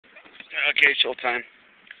Okay, showtime.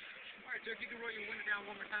 Alright, sir, if you could roll your window down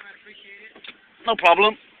one more time, I'd appreciate it. No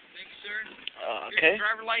problem. Thank you, sir. Okay. Here's your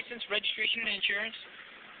driver license, registration, and insurance.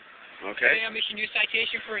 Okay. Today I'm issuing you a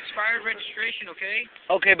citation for expired registration, okay?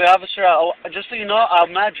 Okay, but officer, just so you know, I'm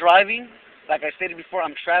not driving. Like I stated before,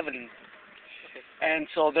 I'm traveling. Okay. And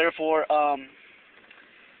so therefore,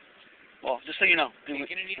 well, just so you know. You're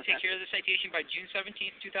going to need to take care of the citation by June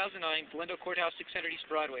 17th, 2009, Glendale Courthouse, 600 East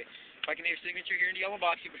Broadway. If I can have your signature here in the yellow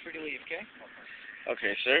box, you'll be free to leave, okay?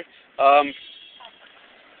 Okay, sir.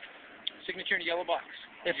 Signature in the yellow box.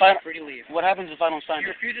 If You're I, free to leave. what happens if I don't If sign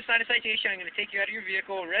you it? refuse to sign a citation, I'm going to take you out of your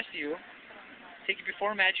vehicle, arrest you, take you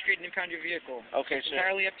before a magistrate, and impound your vehicle. Okay, It's sir.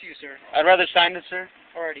 entirely up to you, sir. I'd rather sign it, sir,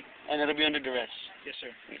 Alrighty. and it'll be under duress. Yes,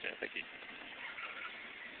 sir. Okay, thank you.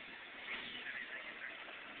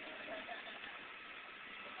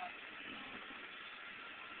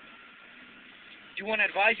 I do want to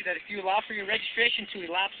advise you that if you allow for your registration to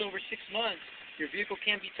elapse over 6 months, your vehicle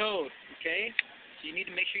can be towed, okay? So you need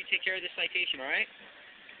to make sure you take care of this citation, alright?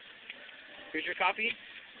 Here's your copy.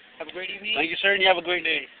 Have a great evening. Thank you, sir, and you have a great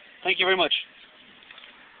day. Thank you very much.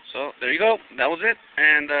 So, there you go. That was it.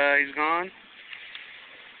 And, he's gone.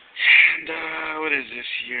 And, what is this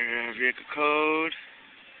here? Vehicle code.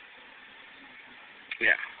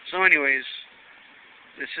 Yeah. So, anyways,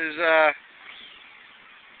 this is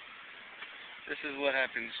what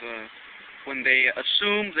happens, when they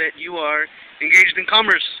assume that you are engaged in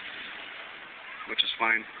commerce. Which is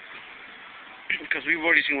fine. Because we've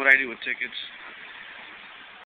already seen what I do with tickets.